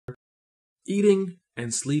eating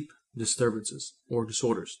and sleep disturbances or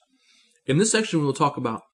disorders. In this section, we will talk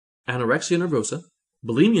about anorexia nervosa,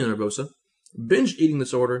 bulimia nervosa, binge eating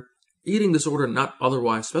disorder not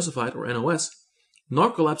otherwise specified or NOS,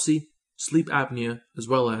 narcolepsy, sleep apnea, as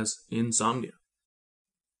well as insomnia.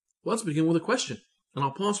 Let's begin with a question, and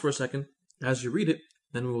I'll pause for a second as you read it,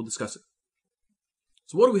 then we will discuss it.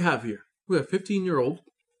 So what do we have here? We have a 15-year-old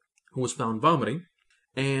who was found vomiting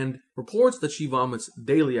and reports that she vomits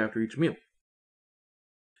daily after each meal.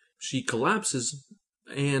 She collapses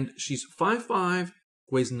and she's 5'5",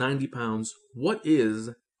 weighs 90 pounds. What is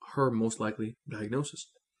her most likely diagnosis?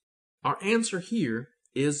 Our answer here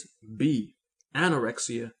is B,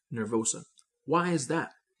 anorexia nervosa. Why is that?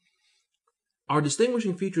 Our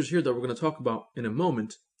distinguishing features here that we're going to talk about in a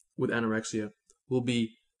moment with anorexia will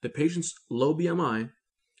be the patient's low BMI,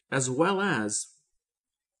 as well as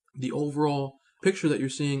the overall picture that you're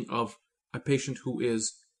seeing of a patient who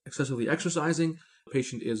is excessively exercising, a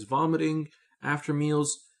patient is vomiting after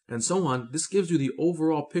meals, and so on. This gives you the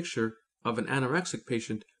overall picture of an anorexic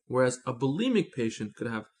patient, whereas a bulimic patient could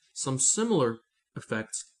have some similar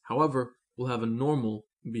effects, however, will have a normal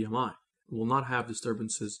BMI, will not have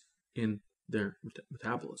disturbances in their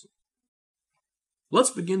metabolism.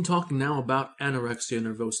 Let's begin talking now about anorexia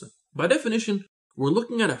nervosa. By definition, we're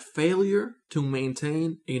looking at a failure to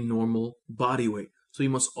maintain a normal body weight. So you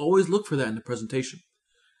must always look for that in the presentation.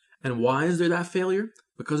 And why is there that failure?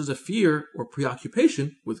 Because there's a fear or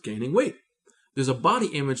preoccupation with gaining weight. There's a body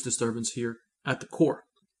image disturbance here at the core.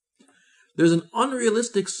 There's an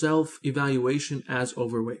unrealistic self-evaluation as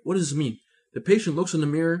overweight. What does this mean? The patient looks in the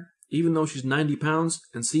mirror, even though she's 90 pounds,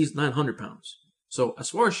 and sees 900 pounds. So as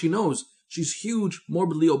far as she knows, she's huge,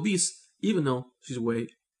 morbidly obese, even though she's way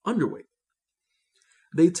underweight.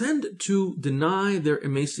 They tend to deny their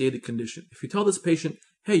emaciated condition. If you tell this patient,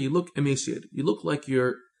 hey, you look emaciated, you look like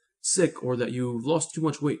you're sick or that you've lost too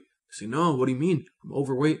much weight, they say, no, what do you mean? I'm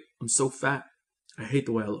overweight, I'm so fat, I hate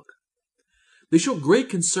the way I look. They show great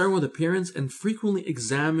concern with appearance and frequently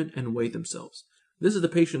examine and weigh themselves. This is the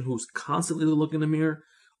patient who's constantly looking in the mirror,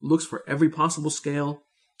 looks for every possible scale,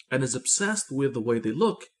 and is obsessed with the way they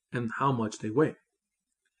look and how much they weigh.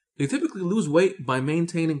 They typically lose weight by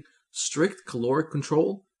maintaining strict caloric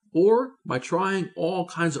control or by trying all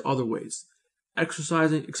kinds of other ways.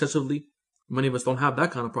 Exercising excessively, many of us don't have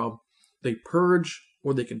that kind of problem. They purge,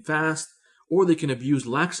 or they can fast, or they can abuse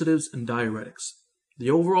laxatives and diuretics.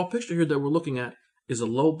 The overall picture here that we're looking at is a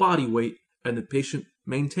low body weight and the patient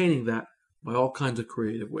maintaining that by all kinds of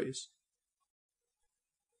creative ways.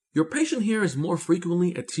 Your patient here is more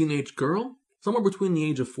frequently a teenage girl, somewhere between the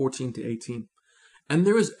age of 14 to 18, and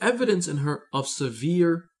there is evidence in her of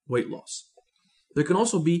severe weight loss. There can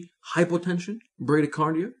also be hypotension,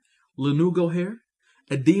 bradycardia, lanugo hair,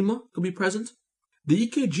 edema could be present. The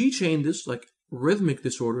EKG changes, like rhythmic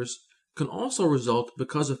disorders, can also result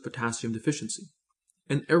because of potassium deficiency.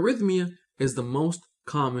 And arrhythmia is the most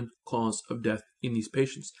common cause of death in these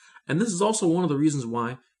patients. And this is also one of the reasons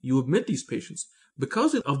why you admit these patients.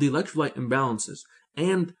 Because of the electrolyte imbalances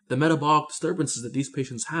and the metabolic disturbances that these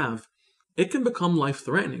patients have, it can become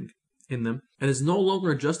life-threatening in them and is no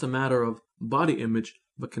longer just a matter of body image,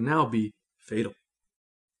 but can now be fatal.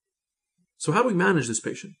 So how do we manage this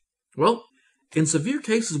patient? Well, in severe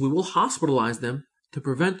cases, we will hospitalize them to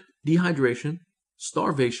prevent dehydration,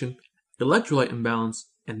 starvation, electrolyte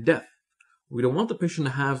imbalance, and death. We don't want the patient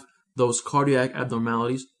to have those cardiac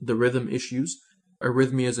abnormalities, the rhythm issues,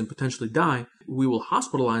 arrhythmias, and potentially die. We will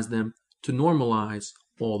hospitalize them to normalize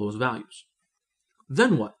all those values.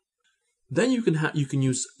 Then what? Then you can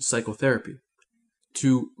use psychotherapy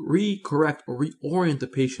to correct or reorient the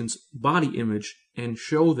patient's body image and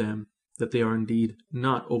show them that they are indeed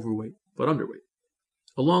not overweight but underweight.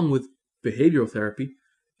 Along with behavioral therapy,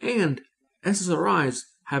 and SSRIs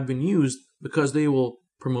have been used because they will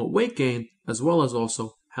promote weight gain as well as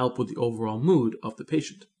also help with the overall mood of the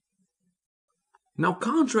patient. Now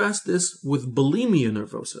contrast this with bulimia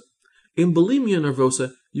nervosa. In bulimia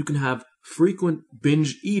nervosa, you can have frequent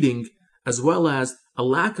binge eating as well as a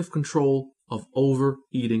lack of control of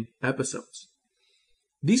overeating episodes.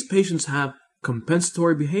 These patients have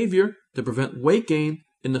compensatory behavior to prevent weight gain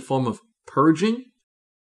in the form of purging,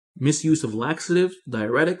 misuse of laxatives,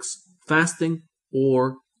 diuretics, fasting,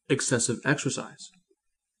 or excessive exercise.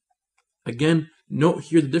 Again, note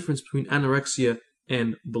here the difference between anorexia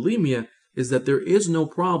and bulimia is that there is no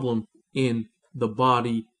problem in the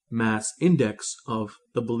body mass index of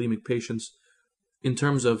the bulimic patients in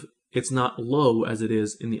terms of it's not low as it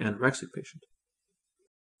is in the anorexic patient.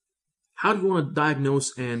 How do you want to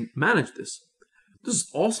diagnose and manage this? This is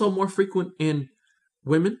also more frequent in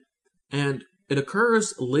women, and It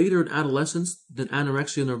occurs later in adolescence than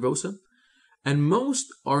anorexia nervosa, and most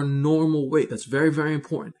are normal weight. That's very, very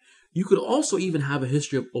important. You could also even have a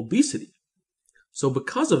history of obesity. So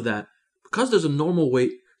because of that, because there's a normal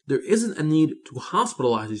weight, there isn't a need to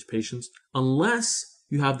hospitalize these patients unless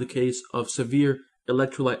you have the case of severe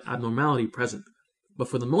electrolyte abnormality present. But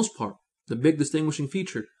for the most part, the big distinguishing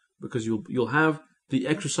feature, because you'll have the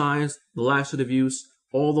exercise, the laxative use,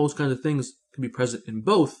 all those kinds of things can be present in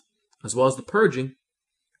both, as well as the purging.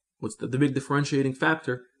 What's the big differentiating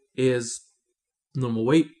factor is normal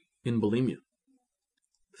weight in bulimia.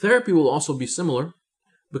 Therapy will also be similar,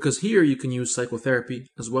 because here you can use psychotherapy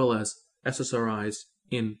as well as SSRIs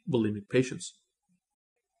in bulimic patients.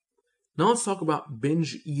 Now let's talk about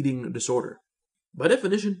binge eating disorder. By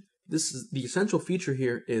definition, this is the essential feature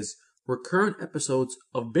here is recurrent episodes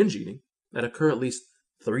of binge eating that occur at least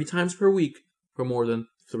 3 times per week for more than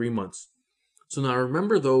 3 months. So now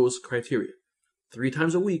remember those criteria. 3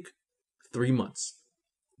 times a week, 3 months.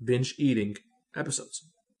 Binge eating episodes.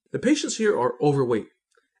 The patients here are overweight,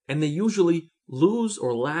 and they usually lose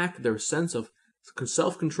or lack their sense of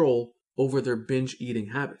self-control over their binge eating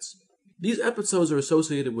habits. These episodes are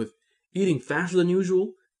associated with eating faster than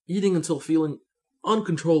usual, eating until feeling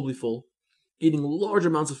uncontrollably full, eating large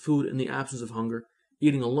amounts of food in the absence of hunger,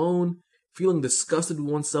 eating alone, feeling disgusted with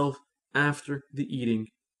oneself after the eating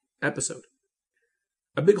episode.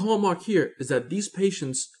 A big hallmark here is that these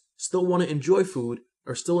patients still want to enjoy food,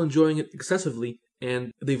 are still enjoying it excessively,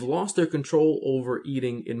 and they've lost their control over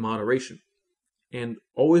eating in moderation. And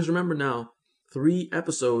always remember now, 3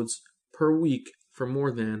 episodes per week for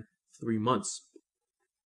more than 3 months.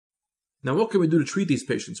 Now, what can we do to treat these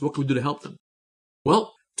patients? What can we do to help them?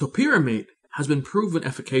 Well, topiramate has been proven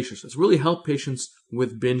efficacious. It's really helped patients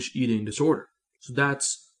with binge eating disorder. So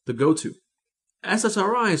that's the go-to.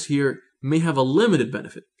 SSRIs here may have a limited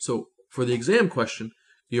benefit. So for the exam question,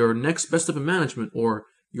 your next best step in management or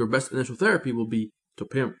your best initial therapy will be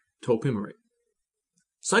topiramate.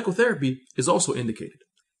 Psychotherapy is also indicated.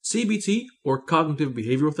 CBT, or cognitive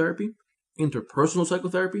behavioral therapy, interpersonal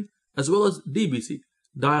psychotherapy, as well as DBT,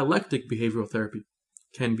 dialectic behavioral therapy,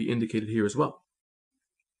 can be indicated here as well.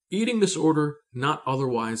 Eating disorder not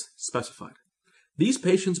otherwise specified. These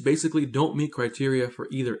patients basically don't meet criteria for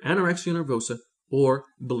either anorexia nervosa or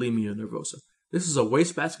bulimia nervosa. This is a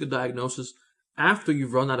wastebasket diagnosis. After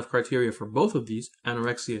you've run out of criteria for both of these,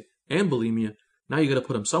 anorexia and bulimia, now you got to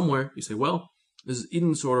put them somewhere. You say, well, this is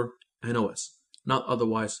eating disorder NOS, not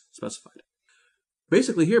otherwise specified.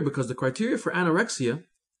 Basically here, because the criteria for anorexia,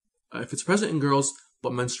 if it's present in girls,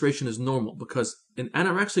 but menstruation is normal, because in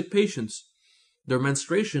anorexic patients, their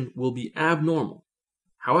menstruation will be abnormal.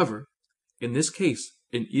 However, in this case,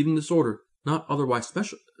 in eating disorder not otherwise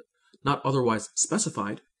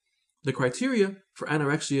specified, the criteria for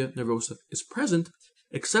anorexia nervosa is present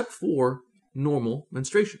except for normal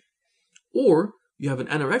menstruation. Or you have an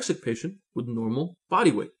anorexic patient with normal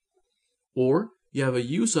body weight. Or you have a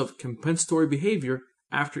use of compensatory behavior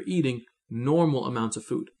after eating normal amounts of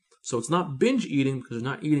food. So it's not binge eating because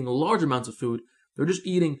they're not eating large amounts of food. They're just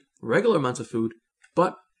eating regular amounts of food,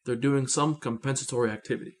 but they're doing some compensatory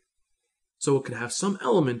activity. So it could have some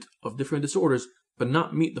element of different disorders, but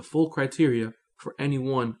not meet the full criteria for any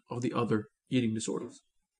one of the other eating disorders.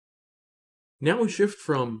 Now we shift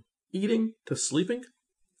from eating to sleeping.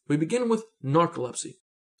 We begin with narcolepsy.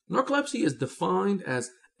 Narcolepsy is defined as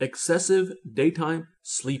excessive daytime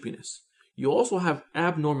sleepiness. You also have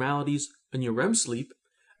abnormalities in your REM sleep,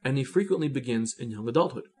 and it frequently begins in young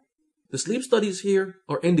adulthood. The sleep studies here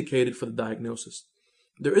are indicated for the diagnosis.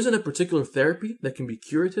 There isn't a particular therapy that can be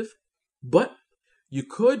curative, but you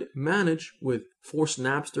could manage with forced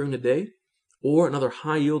naps during the day, or another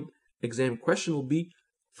high-yield exam question will be,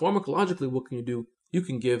 pharmacologically, what can you do? You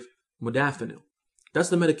can give modafinil. That's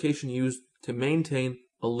the medication used to maintain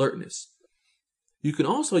alertness. You can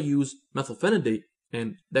also use methylphenidate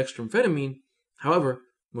and dextroamphetamine. However,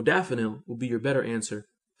 modafinil will be your better answer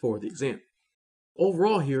for the exam.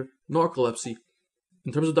 Overall here, narcolepsy,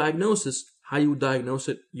 in terms of diagnosis, how you would diagnose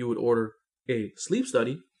it, you would order a sleep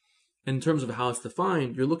study. In terms of how it's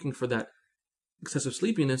defined, you're looking for that excessive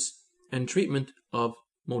sleepiness and treatment of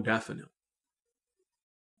modafinil.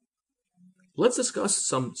 Let's discuss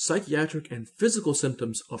some psychiatric and physical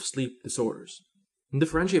symptoms of sleep disorders and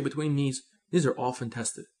differentiate between these. These are often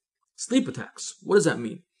tested. Sleep attacks. What does that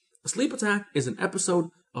mean? A sleep attack is an episode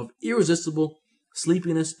of irresistible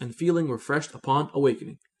sleepiness and feeling refreshed upon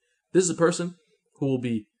awakening. This is a person who will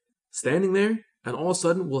be standing there and all of a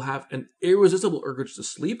sudden will have an irresistible urge to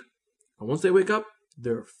sleep. And once they wake up,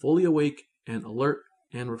 they're fully awake and alert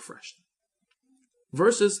and refreshed.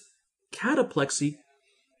 Versus cataplexy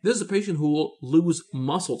This is a patient who will lose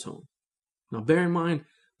muscle tone. Now bear in mind,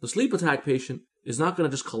 the sleep attack patient is not going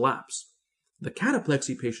to just collapse. The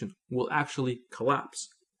cataplexy patient will actually collapse.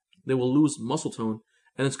 They will lose muscle tone,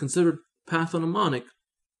 and it's considered pathognomonic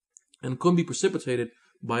and could be precipitated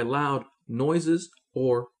by loud noises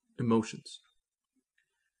or emotions.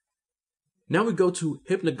 Now we go to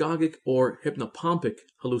hypnagogic or hypnopompic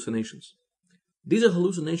hallucinations. These are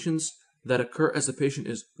hallucinations that occur as the patient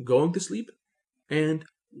is going to sleep and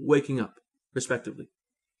waking up, respectively.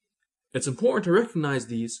 It's important to recognize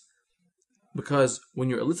these because when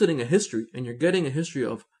you're eliciting a history and you're getting a history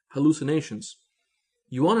of hallucinations,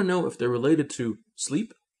 you want to know if they're related to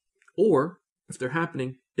sleep or if they're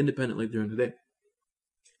happening independently during the day.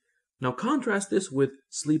 Now contrast this with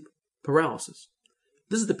sleep paralysis.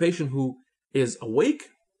 This is the patient who is awake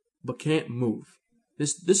but can't move.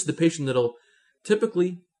 This is the patient that'll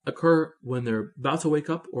typically occur when they're about to wake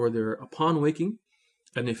up or they're upon waking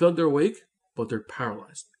and they feel like they're awake but they're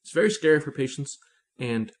paralyzed. It's very scary for patients,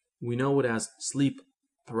 and we know it as sleep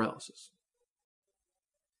paralysis.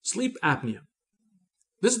 Sleep apnea.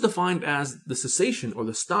 This is defined as the cessation or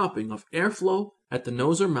the stopping of airflow at the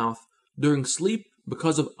nose or mouth during sleep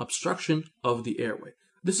because of obstruction of the airway.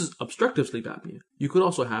 This is obstructive sleep apnea. You could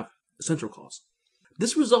also have a central cause.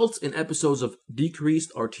 This results in episodes of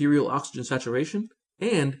decreased arterial oxygen saturation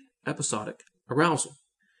and episodic arousal.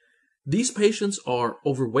 These patients are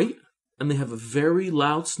overweight and they have a very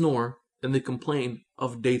loud snore and they complain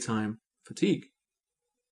of daytime fatigue.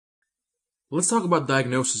 Let's talk about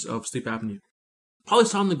diagnosis of sleep apnea.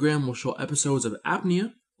 Polysomnogram will show episodes of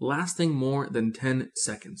apnea lasting more than 10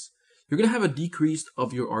 seconds. You're going to have a decrease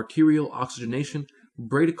of your arterial oxygenation,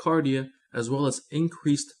 bradycardia, as well as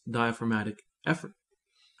increased diaphragmatic effort.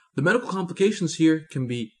 The medical complications here can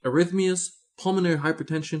be arrhythmias, pulmonary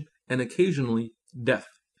hypertension, and occasionally death.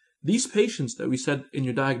 These patients that we said in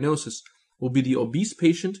your diagnosis will be the obese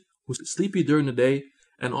patient who's sleepy during the day,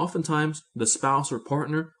 and oftentimes the spouse or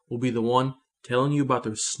partner will be the one telling you about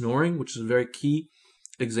their snoring, which is a very key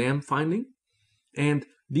exam finding. And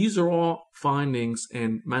these are all findings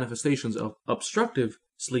and manifestations of obstructive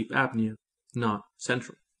sleep apnea, not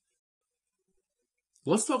central.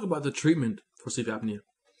 Let's talk about the treatment for sleep apnea.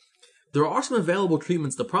 There are some available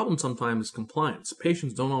treatments. The problem sometimes is compliance.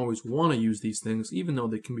 Patients don't always want to use these things, even though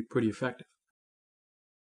they can be pretty effective.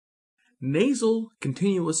 Nasal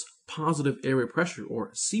continuous positive airway pressure,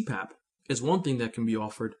 or CPAP, is one thing that can be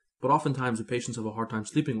offered, but oftentimes the patients have a hard time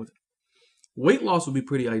sleeping with it. Weight loss would be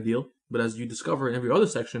pretty ideal, but as you discover in every other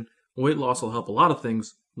section, weight loss will help a lot of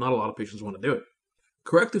things. Not a lot of patients want to do it.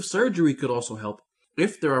 Corrective surgery could also help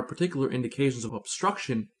if there are particular indications of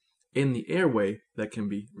obstruction in the airway that can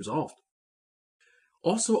be resolved.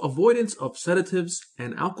 Also, avoidance of sedatives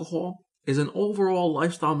and alcohol is an overall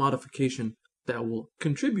lifestyle modification that will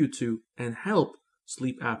contribute to and help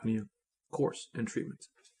sleep apnea course and treatment.